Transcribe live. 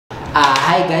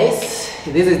Hi guys,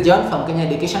 this is John from Kenya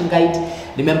Education Guide.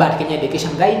 Remember, at Kenya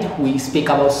Education Guide we speak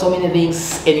about so many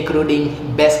things,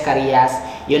 including best careers,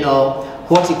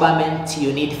 what requirements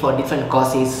you need for different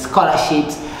courses,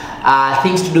 scholarships,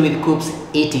 things to do with COOPs,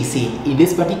 etc. In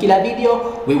this particular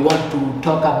video, we want to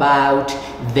talk about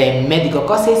the medical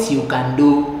courses you can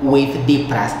do with D+.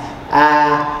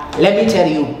 Let me tell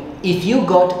you, if you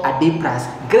got a D+,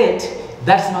 great.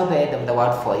 That's not the end of the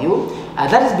world for you.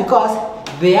 That is because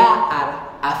there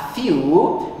are a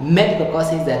few medical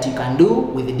courses that you can do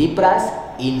with D+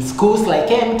 in schools like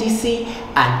KMTC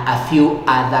and a few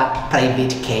other private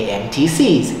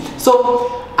KMTCs.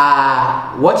 So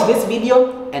watch this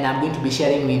video and I'm going to be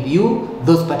sharing with you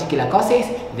those particular courses,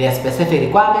 their specific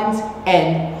requirements,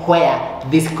 and where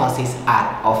these courses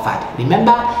are offered.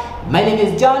 Remember, my name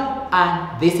is John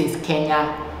and this is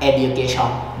Kenya Education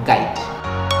Guide.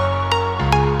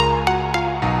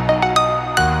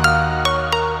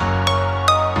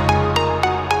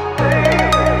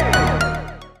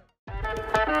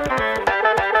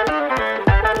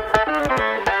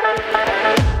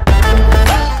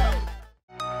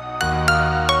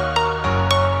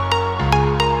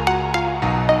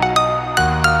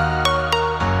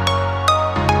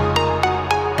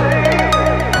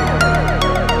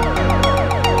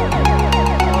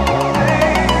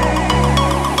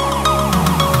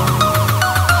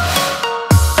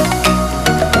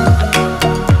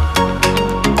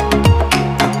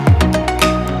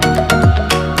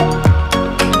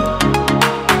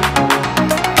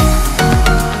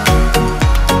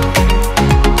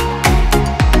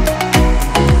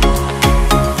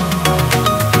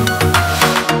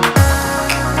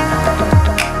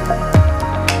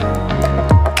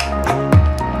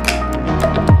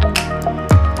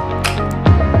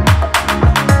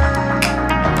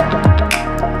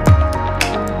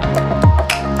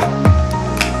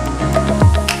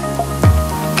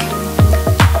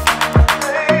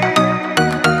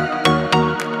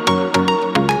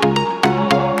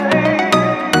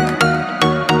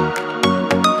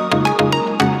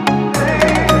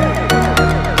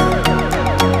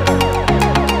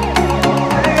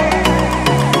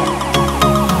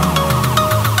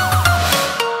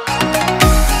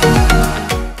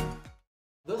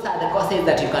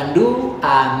 That you can do,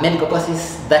 medical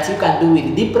courses that you can do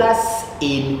with D+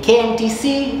 in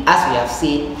KMTC, as we have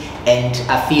seen, and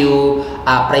a few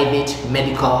private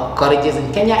medical colleges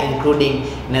in Kenya, including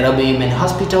Nairobi Women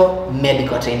Hospital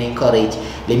Medical Training College.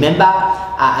 Remember,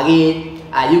 again,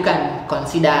 you can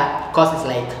consider courses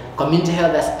like community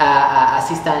health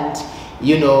assistant,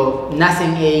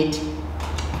 nursing aid,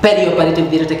 perioperative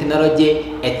theater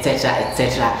technology, etc.,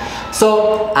 etc.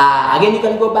 So again, you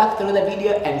can go back through the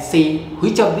video and see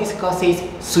which of these courses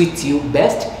suits you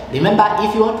best. Remember,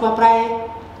 if you want to apply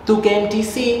to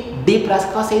KMTC D+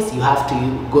 courses, you have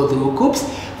to go through COOPs.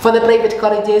 For the private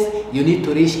colleges, you need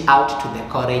to reach out to the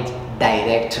college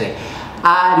directly.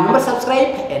 Remember,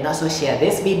 subscribe and also share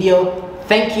this video.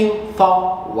 Thank you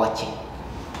for watching.